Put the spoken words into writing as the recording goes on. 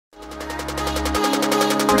There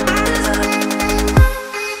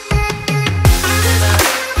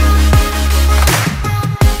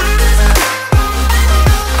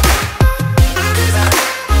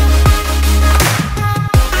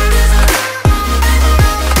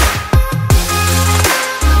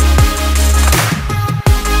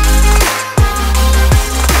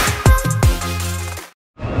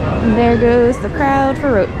goes the crowd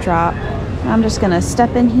for rope drop. I'm just gonna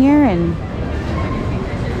step in here and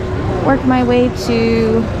work my way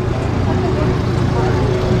to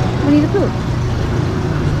Winnie the Pooh.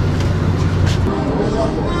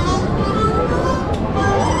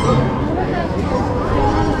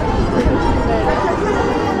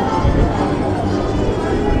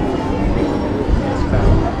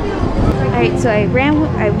 Alright, so I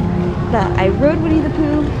rode Winnie the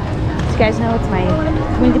Pooh. As you guys know,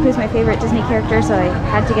 Winnie the Pooh is my favorite Disney character, so I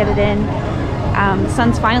had to get it in. The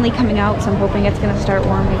sun's finally coming out, so I'm hoping it's going to start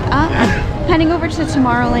warming up. Heading over to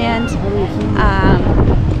Tomorrowland.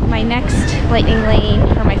 My next lightning lane,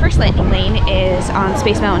 or my first lightning lane, is on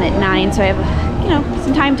Space Mountain at 9, so I have, you know,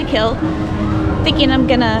 some time to kill. Thinking I'm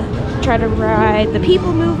gonna try to ride the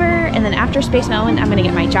People Mover, and then after Space Mountain, I'm gonna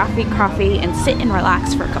get my Joffrey coffee and sit and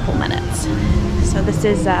relax for a couple minutes. So this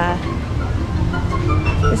is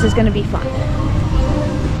gonna be fun.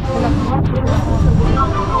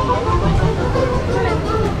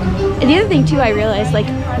 And the other thing too, I realized, like,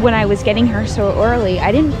 when I was getting her so early,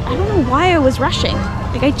 I don't know why I was rushing.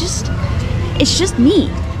 Like, it's just me.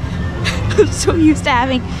 I'm so used to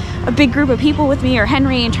having a big group of people with me, or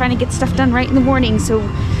Henry, and trying to get stuff done right in the morning so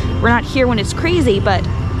we're not here when it's crazy, but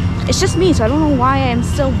it's just me, so I don't know why I'm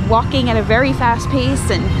still walking at a very fast pace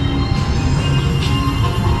and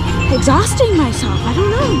exhausting myself. I don't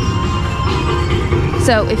know.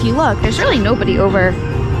 So if you look, there's really no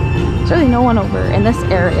one over in this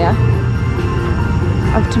area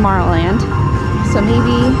of Tomorrowland. So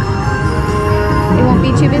maybe it won't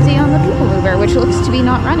be too busy on the People Mover, which looks to be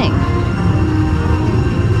not running.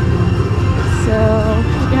 So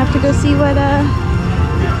we're gonna have to go see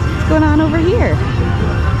what's going on over here.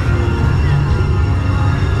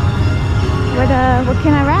 What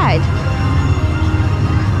can I ride?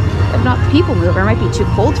 If not the People Mover, it might be too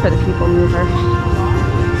cold for the People Mover.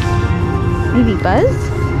 Maybe Buzz?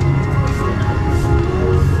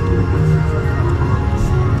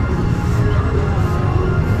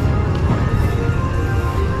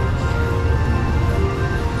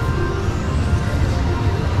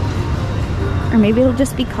 Or maybe it'll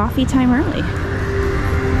just be coffee time early.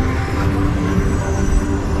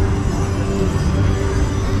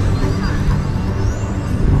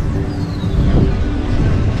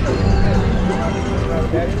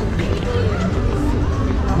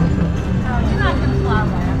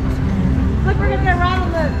 Look, we're gonna get right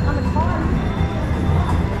on the car.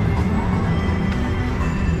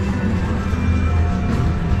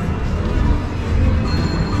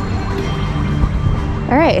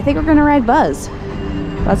 Alright, I think we're gonna ride Buzz.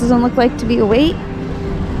 Buzz doesn't look like to be a wait.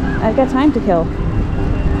 I've got time to kill.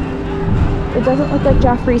 It doesn't look like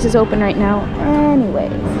Joffrey's is open right now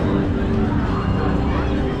anyways.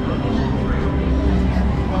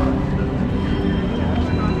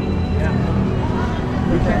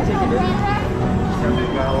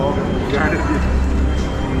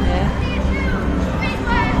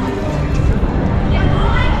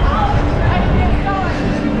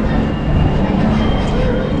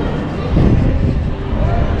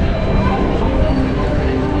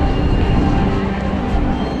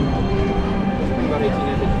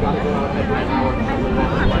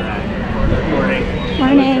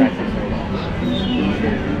 Morning.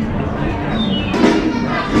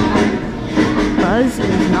 Buzz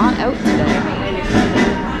is not out today.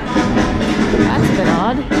 That's a bit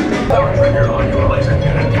odd. Trigger on your laser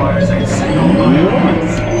cannon fires a single line of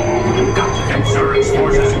lights. Got to insurance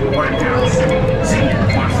forces report down. Senior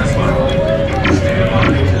forces level. Stay alive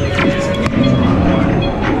until the disengage online.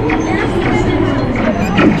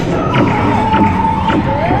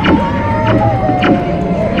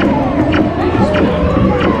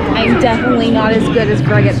 I'm definitely not as good as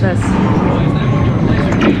Greg at this.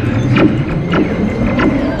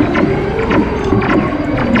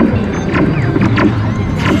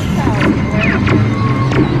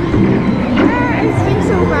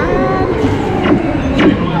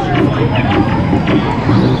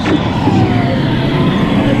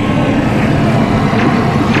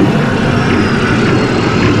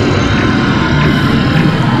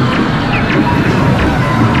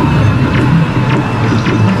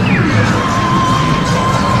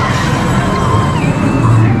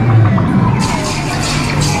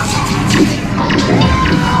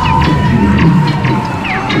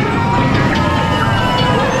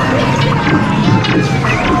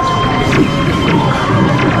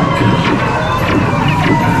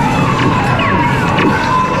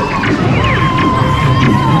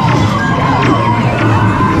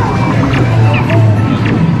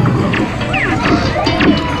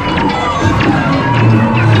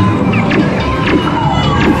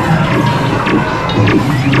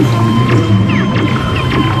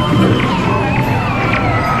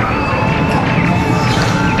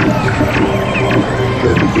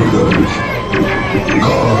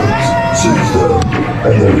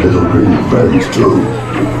 their little green friends too.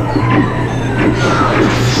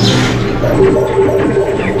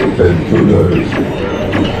 Intruders.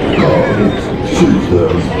 Guards, shoot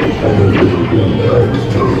them, and their little green friends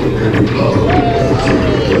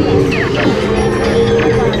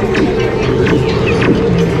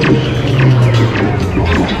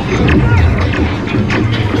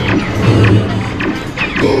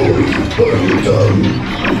Every time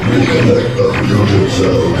reconnect the human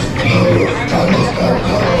cells. I must have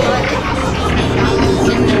power.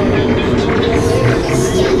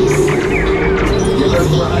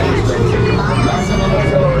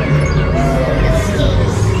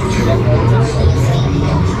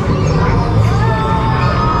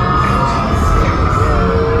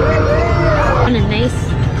 On a nice,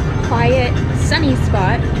 quiet, sunny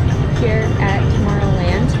spot here at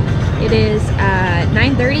Tomorrowland. It is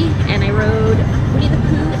 9:30 and I rode Woody the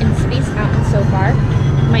Pooh and Space Mountain so far.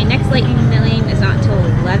 My next lightning lane is not until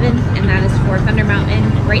 11 and that is for Thunder Mountain.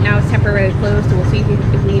 Right now it's temporarily closed, so we'll see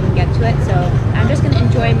if we even get to it. So I'm just going to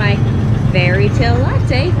enjoy my fairy tale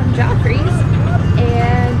latte from Joffrey's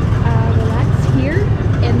and relax here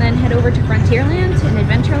and then head over to Frontierland and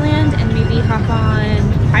Adventureland and maybe hop on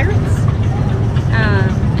Pirates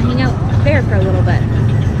and hang out there for a little bit.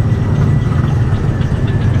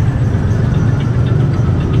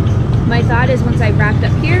 My thought is once I've wrapped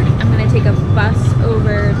up here, I'm going to take a bus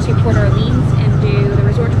over to Port Orleans and do the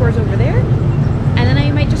resort tours over there. And then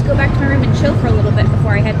I might just go back to my room and chill for a little bit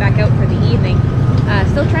before I head back out for the evening.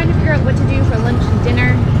 Still trying to figure out what to do for lunch and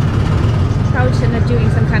dinner. Probably should end up doing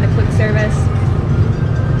some kind of quick service.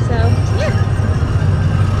 So, yeah.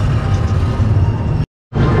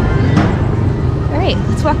 Alright,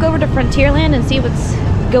 let's walk over to Frontierland and see what's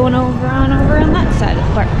going over on that side of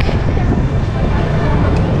the park.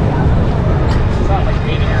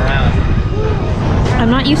 I'm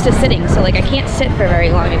not used to sitting, so like I can't sit for very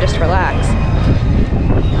long and just relax.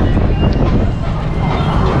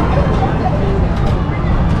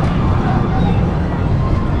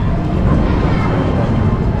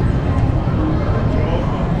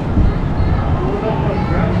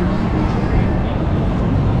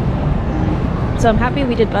 So I'm happy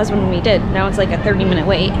we did Buzz when we did. Now it's like a 30-minute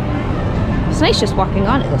wait. It's nice just walking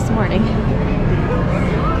on it this morning.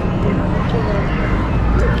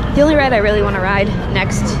 The only ride I really want to ride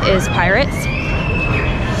next is Pirates.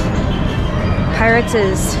 Pirates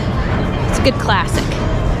it's a good classic.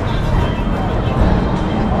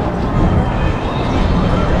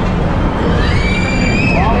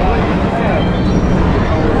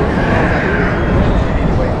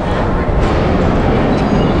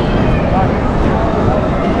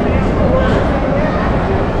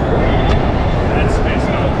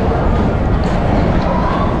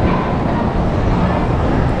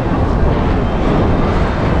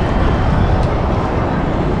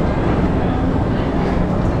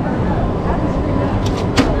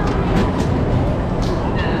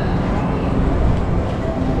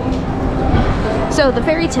 So the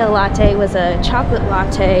fairy tale latte was a chocolate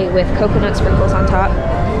latte with coconut sprinkles on top.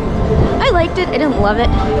 I liked it, I didn't love it.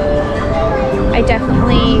 I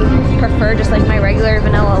definitely prefer just like my regular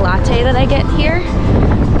vanilla latte that I get here.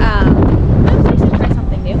 I was nice to try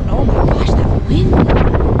something new. Oh my gosh, that wind!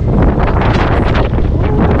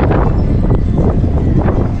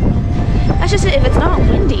 That's just it, if it's not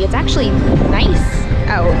windy, it's actually nice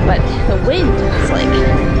out, but the wind is like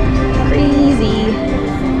crazy.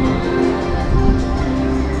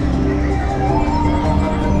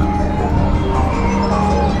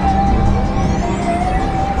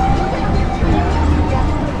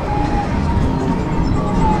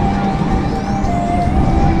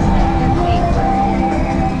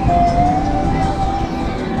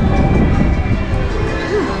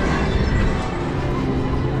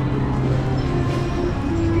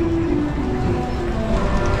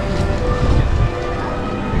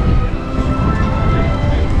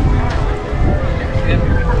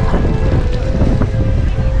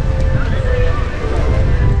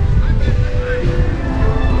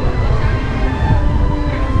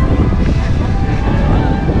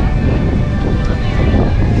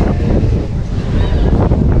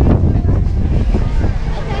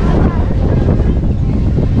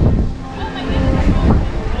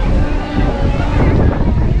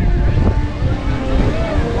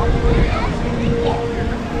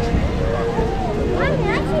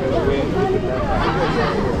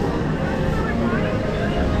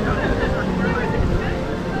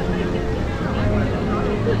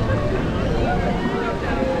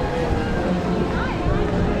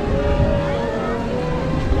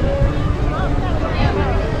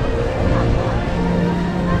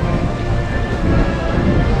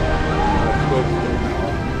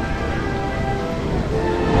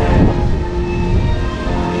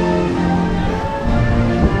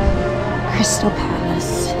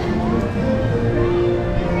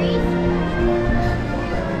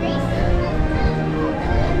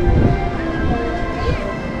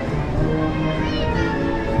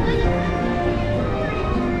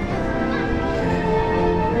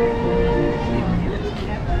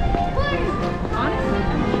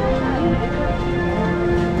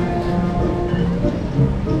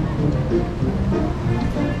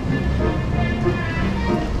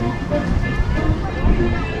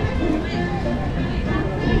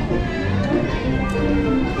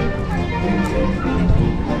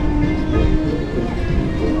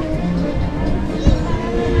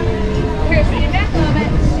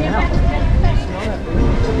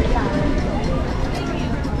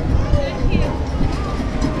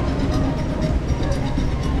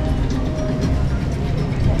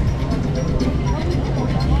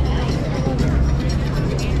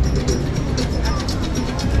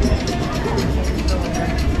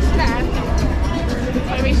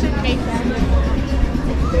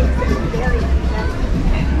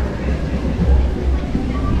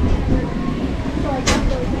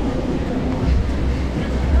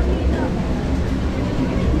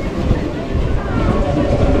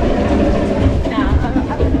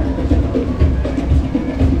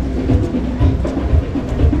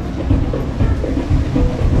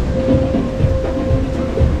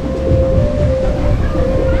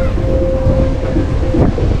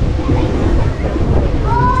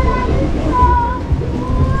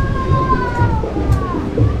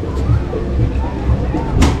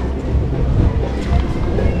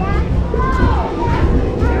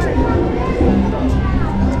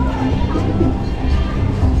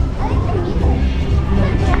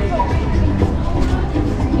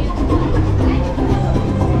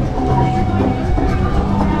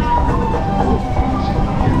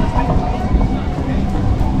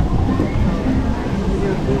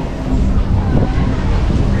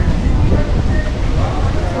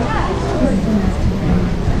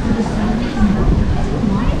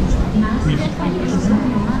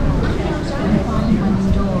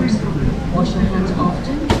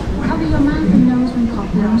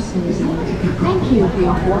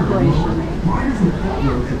 operation. Why does the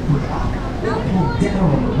cartwheel should push up, down on the pedal,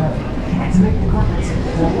 and to make the carpet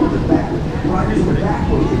forward and back? Riders in the back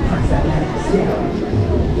will press that pedal down.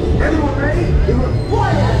 Everyone ready? It will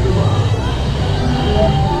fly at you up.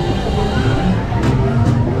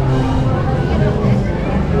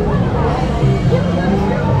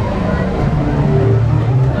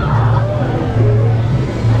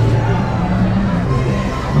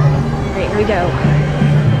 Right, here we go.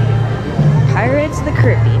 Pirates of the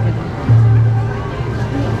Caribbean.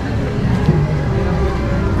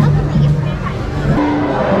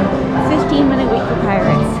 A 15-minute wait for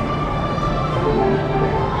pirates.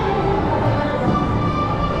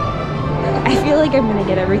 I feel like I'm gonna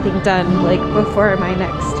get everything done like before my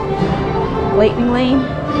next lightning lane.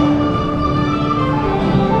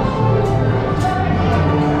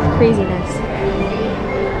 Craziness.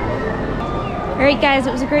 Alright guys,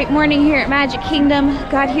 it was a great morning here at Magic Kingdom.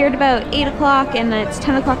 Got here at about 8 o'clock and it's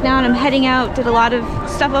 10 o'clock now and I'm heading out. Did a lot of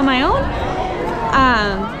stuff on my own.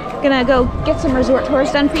 Gonna go get some resort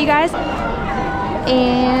tours done for you guys.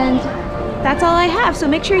 And that's all I have. So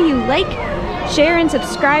make sure you like, share, and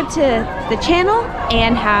subscribe to the channel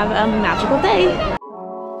and have a magical day.